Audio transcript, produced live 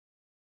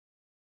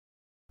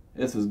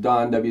This is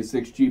Don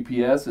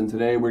W6GPS, and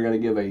today we're going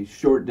to give a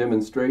short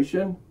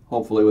demonstration,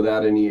 hopefully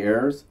without any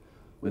errors,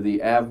 with the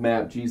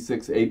Avmap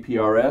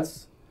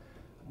G6APRS,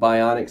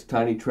 Byonics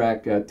Tiny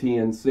Trak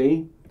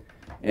TNC,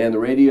 and the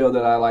radio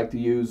that I like to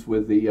use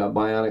with the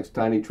Byonics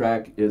Tiny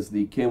Trak is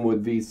the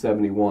Kenwood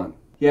V71.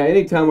 Yeah,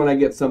 anytime when I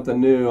get something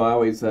new, I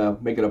always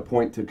make it a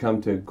point to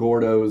come to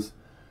Gordo's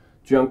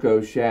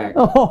Junko Shack.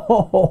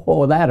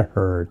 Oh, that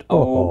hurt.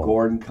 Oh,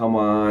 Gordon, come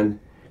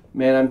on.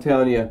 Man, I'm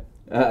telling you,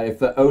 if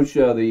the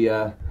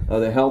OSHA,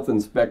 the health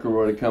inspector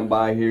were to come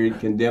by here,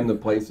 he'd condemn the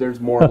place. There's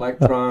more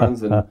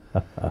electrons and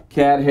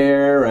cat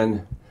hair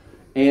and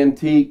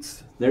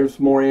antiques.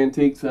 There's more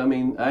antiques. I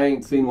mean, I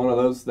ain't seen one of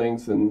those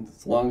things in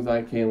as long as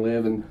I can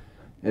live. And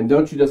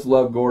don't you just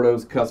love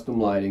Gordo's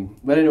custom lighting?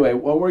 But anyway,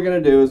 what we're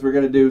going to do is we're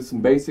going to do some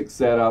basic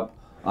setup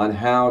on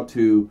how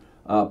to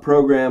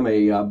program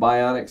a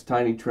Byonics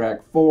Tiny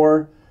Trak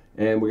 4,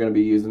 and we're going to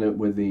be using it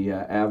with the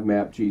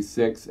Avmap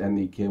G6 and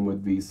the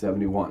Kenwood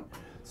V71.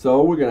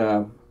 So we're going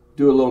to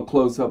do a little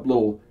close-up,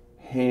 little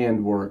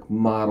hand work,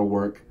 model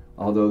work,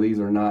 although these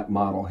are not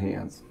model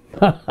hands.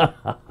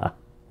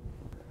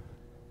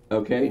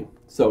 Okay,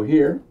 so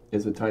here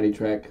is a Tiny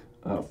Trak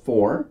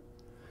 4.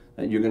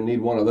 And you're going to need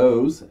one of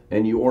those,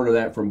 and you order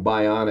that from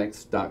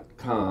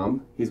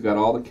Byonics.com. He's got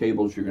all the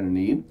cables you're going to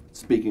need.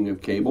 Speaking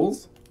of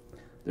cables,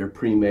 they're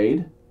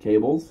pre-made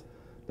cables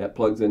that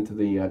plugs into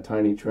the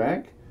Tiny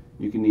Trak.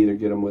 You can either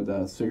get them with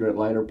cigarette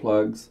lighter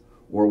plugs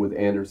or with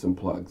Anderson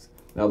plugs.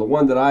 Now the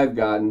one that I've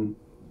gotten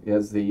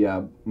is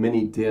the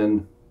mini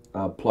DIN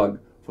plug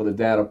for the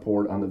data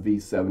port on the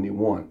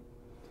V71.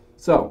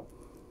 So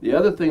the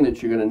other thing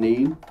that you're going to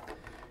need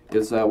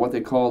is what they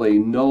call a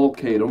null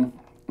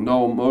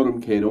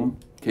modem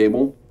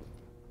cable.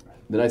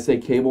 Did I say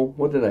cable?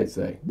 What did I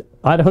say?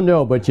 I don't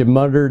know, but you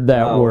muttered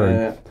that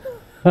word.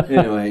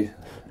 Anyway,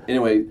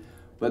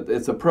 but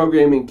it's a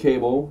programming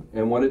cable,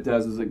 and what it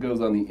does is it goes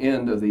on the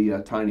end of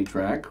the Tiny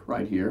Trak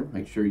right here.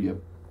 Make sure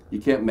you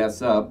can't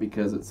mess up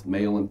because it's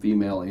male and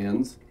female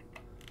ends.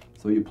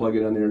 So you plug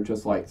it in there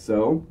just like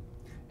so.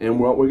 And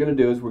what we're going to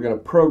do is we're going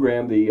to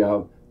program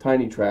the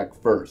Tiny Trak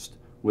first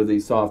with the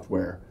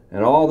software.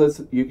 And all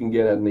this you can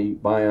get on the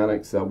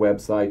Byonics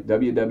website,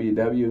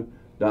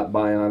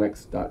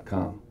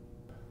 www.byonics.com.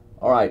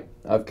 All right,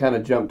 I've kind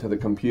of jumped to the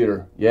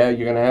computer. Yeah,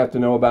 you're going to have to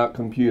know about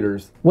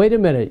computers. Wait a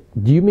minute.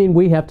 Do you mean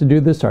we have to do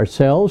this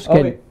ourselves?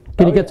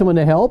 Can you get someone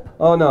to help?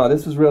 Oh, no,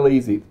 this is real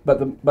easy. But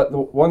the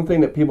one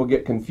thing that people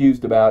get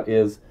confused about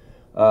is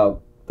the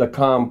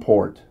COM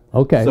port.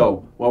 Okay.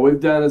 So what we've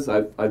done is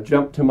I've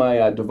jumped to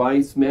my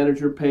device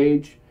manager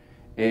page,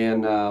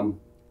 and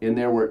in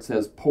there where it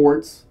says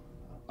ports,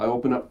 I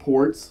open up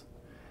ports,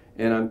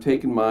 and I'm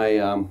taking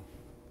my,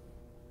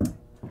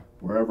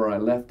 wherever I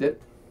left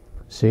it.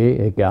 See,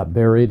 it got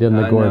buried in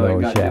the Gordo Shack. I know,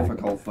 it got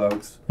difficult,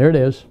 folks. There it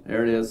is.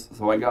 There it is.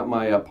 So I got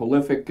my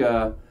prolific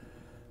serial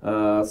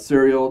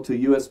to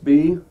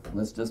USB.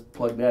 Let's just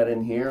plug that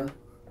in here.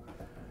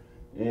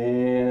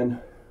 And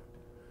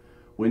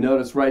we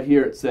notice right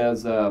here it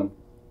says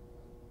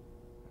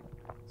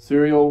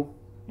serial,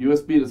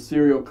 USB to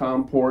serial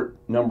COM port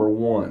number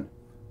 1.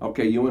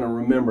 Okay, you want to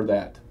remember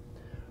that.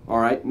 All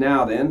right,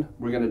 now then,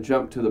 we're going to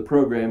jump to the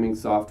programming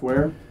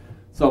software.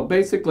 So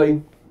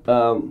basically,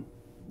 the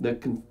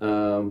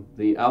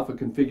alpha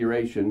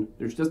configuration,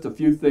 there's just a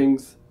few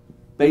things,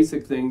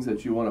 basic things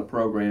that you want to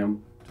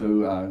program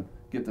to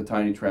get the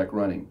Tiny Trak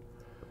running.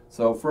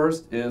 So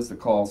first is the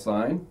call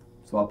sign.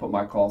 So I'll put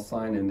my call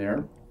sign in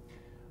there.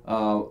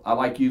 I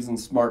like using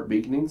smart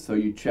beaconing, so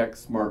you check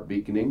smart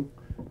beaconing.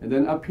 And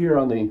then up here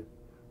on the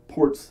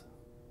ports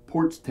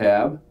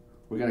tab,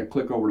 we're going to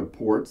click over to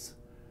ports.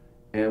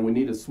 And we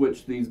need to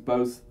switch these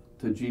both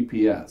to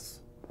GPS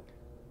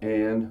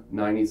and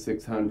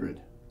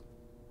 9600.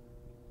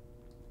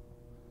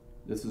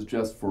 This is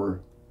just for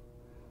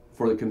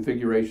the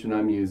configuration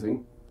I'm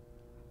using.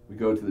 We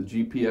go to the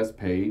GPS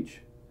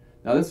page.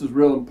 Now this is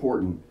real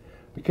important.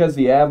 Because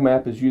the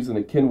Avmap is using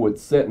a Kenwood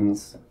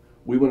sentence,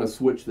 we want to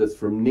switch this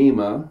from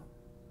NEMA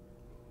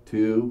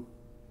to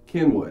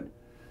Kenwood,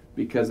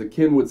 because a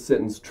Kenwood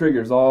sentence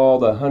triggers all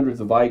the hundreds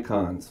of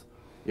icons.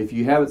 If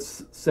you have it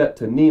set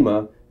to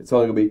NEMA, it's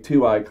only going to be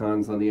 2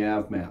 icons on the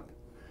Avmap.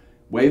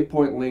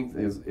 Waypoint length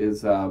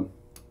is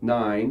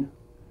 9.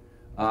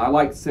 I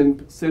like to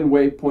send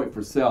waypoint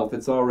for self.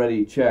 It's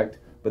already checked,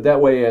 but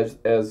that way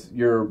as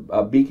you're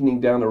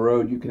beaconing down the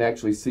road, you can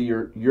actually see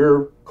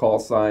your call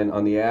sign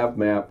on the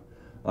Avmap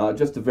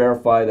just to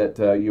verify that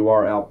you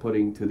are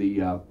outputting to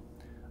the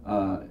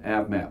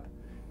Avmap.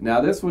 Now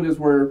this one is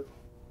where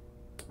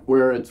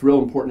it's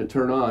real important to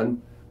turn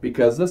on,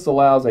 because this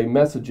allows a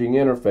messaging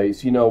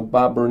interface. You know,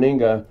 Bob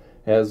Berninga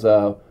has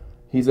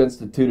he's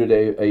instituted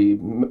a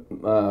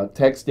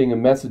texting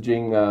and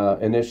messaging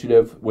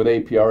initiative with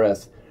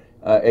APRS.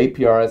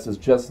 APRS is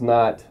just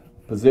not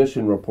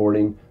position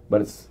reporting,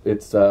 but it's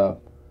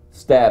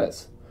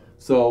status.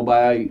 So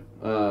by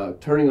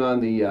turning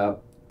on the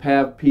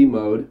PAV-P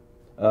mode,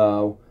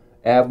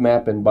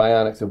 Avmap and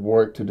Byonics have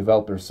worked to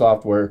develop their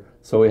software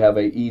so we have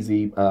an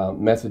easy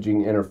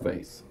messaging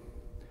interface.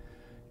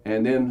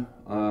 And then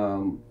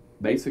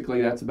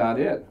basically that's about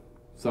it.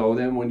 So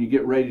then when you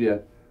get ready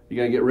to, you're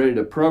going to get ready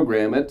to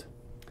program it,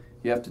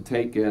 you have to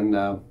take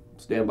and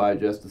stand by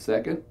just a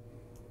second.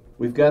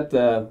 We've got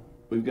the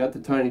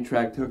Tiny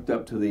Trak hooked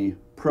up to the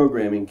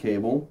programming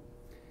cable.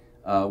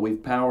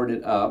 We've powered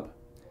it up,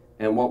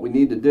 and what we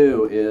need to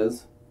do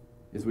is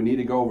we need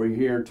to go over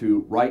here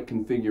to write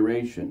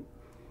configuration.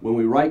 When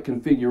we write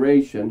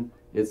configuration,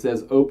 it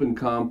says open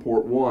COM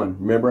port 1.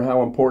 Remember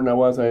how important that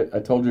was? I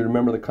told you to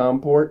remember the COM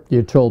port?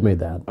 You told me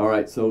that. All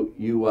right, so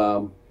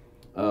you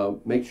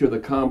make sure the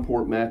COM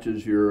port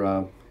matches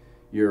your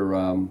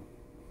COM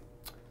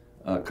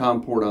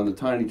port on the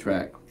Tiny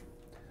Trak.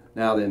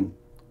 Now then,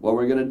 what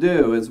we're going to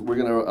do is we're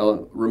going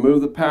to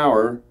remove the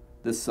power.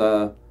 This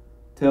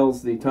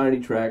tells the Tiny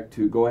Trak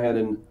to go ahead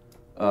and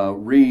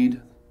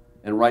read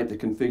and write the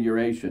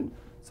configuration.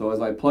 So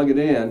as I plug it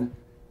in,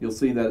 you'll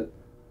see that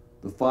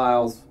the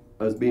files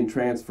is being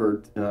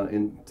transferred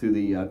into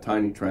the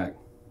Tiny Trak.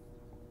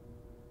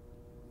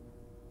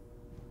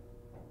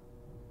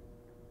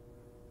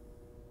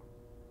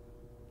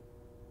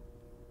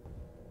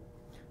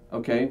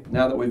 Okay,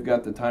 now that we've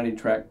got the Tiny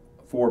Trak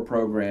 4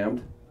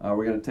 programmed,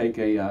 we're going to take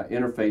a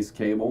interface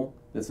cable.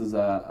 This is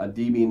a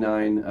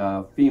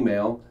DB9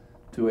 female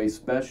to a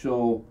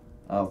special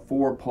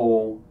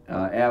 4-pole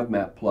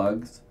Avmap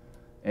plugs,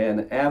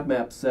 and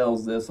Avmap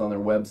sells this on their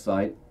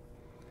website,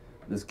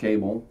 this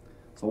cable.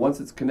 So once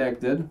it's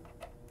connected,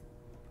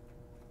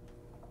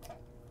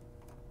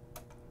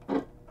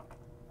 you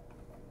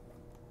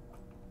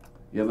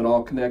have it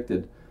all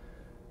connected.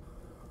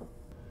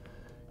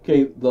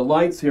 Okay, the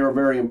lights here are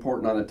very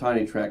important on a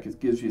Tiny Trak. It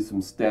gives you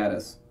some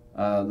status.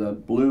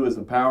 The blue is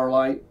a power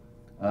light.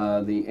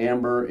 The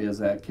amber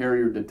is a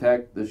carrier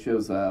detect. This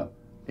shows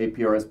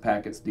APRS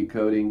packets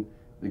decoding.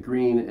 The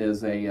green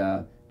is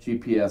a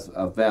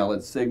GPS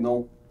valid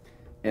signal.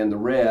 And the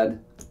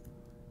red,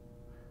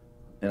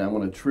 and I'm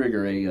going to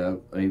trigger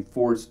a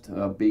forced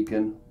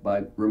beacon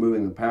by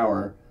removing the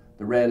power.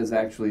 The red is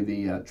actually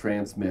the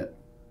transmit.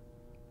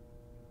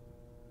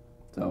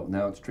 So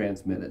now it's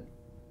transmitted.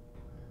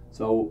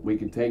 So we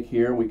could take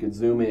here, we could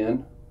zoom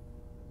in,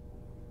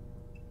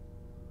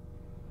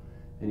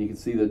 and you can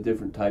see the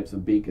different types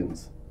of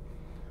beacons.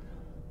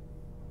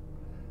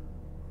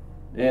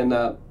 And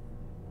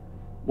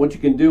what you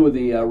can do with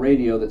the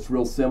radio that's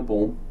real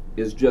simple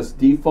is just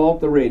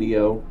default the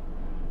radio,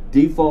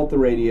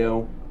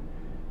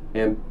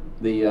 and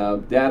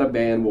the data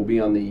band will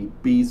be on the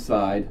B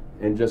side,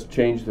 and just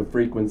change the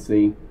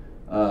frequency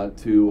to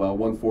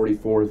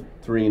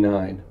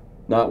 144.39,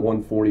 not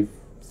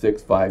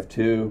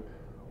 146.52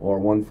 or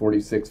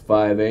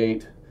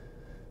 146.58.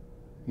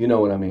 You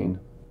know what I mean.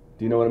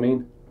 Do you know what I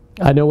mean?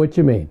 I know what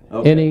you mean.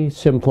 Okay. Any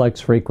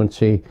simplex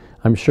frequency,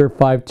 I'm sure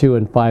 5.2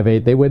 and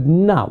 5.8, they would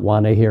not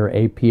want to hear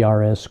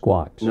APRS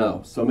squawks.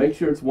 No, so make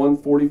sure it's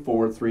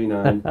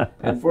 144.39.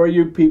 And for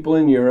you people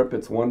in Europe,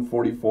 it's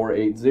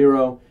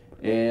 144.80.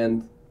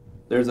 And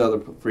there's other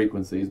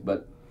frequencies,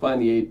 but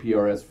find the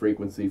APRS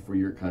frequency for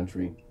your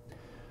country.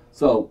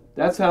 So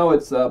that's how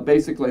it's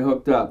basically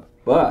hooked up.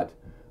 But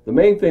the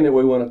main thing that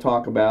we want to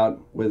talk about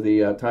with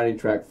the Tiny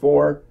Trak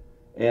 4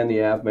 and the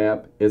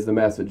Avmap is the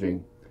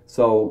messaging.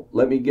 So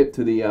let me get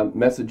to the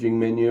messaging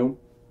menu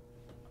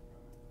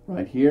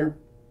right here.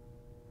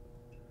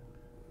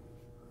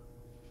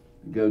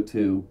 Go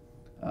to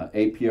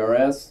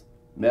APRS,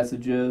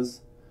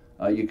 messages.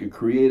 You could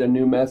create a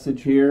new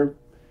message here,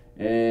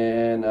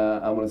 and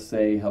I'm going to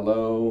say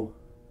hello.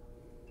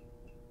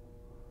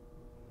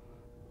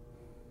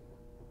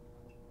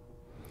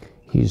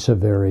 He's a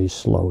very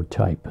slow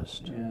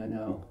typist. Yeah, I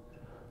know.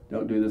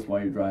 Don't do this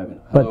while you're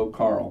driving. Hello,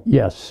 Carl.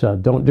 Yes,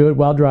 don't do it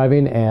while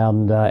driving.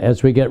 And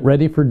as we get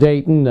ready for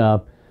Dayton,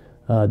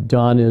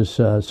 Don is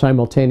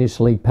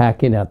simultaneously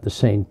packing at the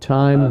same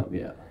time.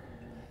 Yeah.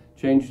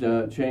 Change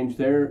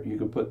there. You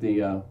can put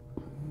the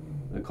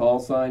call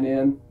sign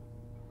in.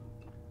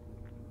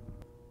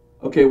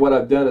 Okay, what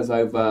I've done is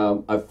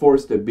I've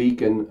forced a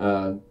beacon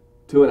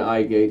to an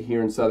eye gate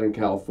here in Southern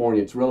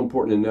California. It's real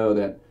important to know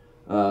that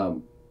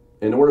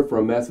in order for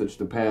a message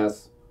to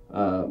pass,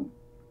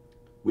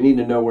 we need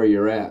to know where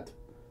you're at.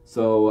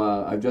 So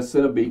I've just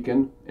set a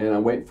beacon, and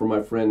I'm waiting for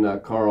my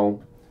friend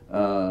Carl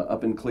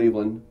up in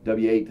Cleveland,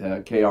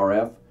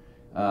 W8KRF,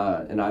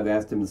 and I've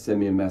asked him to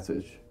send me a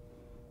message.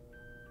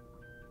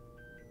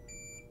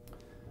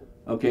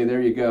 Okay,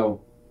 there you go.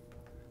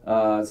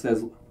 It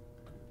says,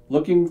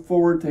 looking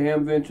forward to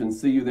Hamvention,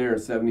 see you there,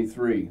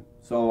 73.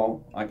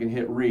 So I can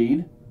hit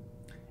read.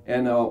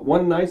 And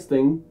one nice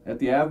thing that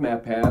the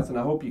Avmap has, and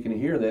I hope you can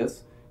hear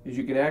this, is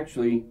you can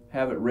actually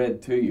have it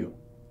read to you.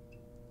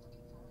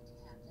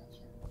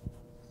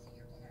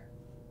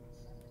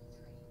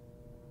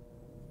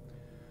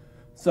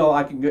 So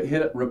I can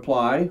hit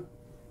reply.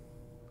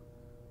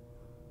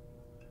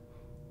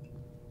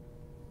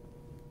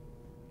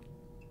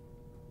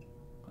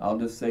 I'll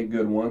just say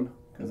good one,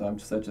 because I'm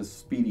such a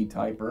speedy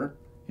typer.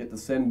 Hit the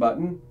send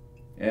button,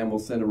 and we'll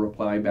send a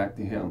reply back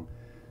to him.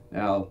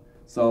 Now,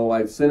 so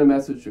I've sent a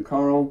message to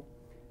Carl,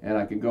 and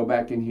I can go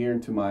back in here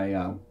into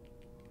my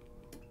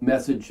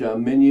message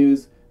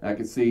menus. I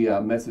can see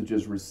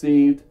messages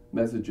received,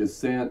 messages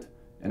sent,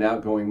 and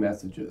outgoing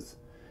messages.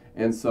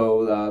 And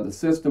so the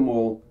system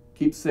will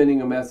keep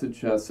sending a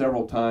message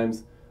several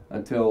times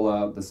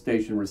until the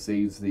station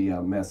receives the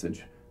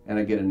message and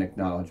I get an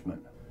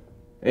acknowledgement.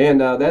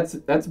 And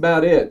that's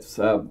about it. It's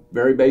a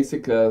very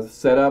basic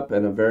setup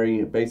and a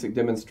very basic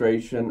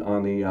demonstration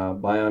on the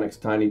Byonics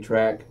Tiny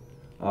Trak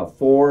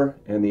 4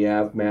 and the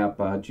Avmap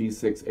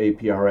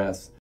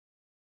G6APRS.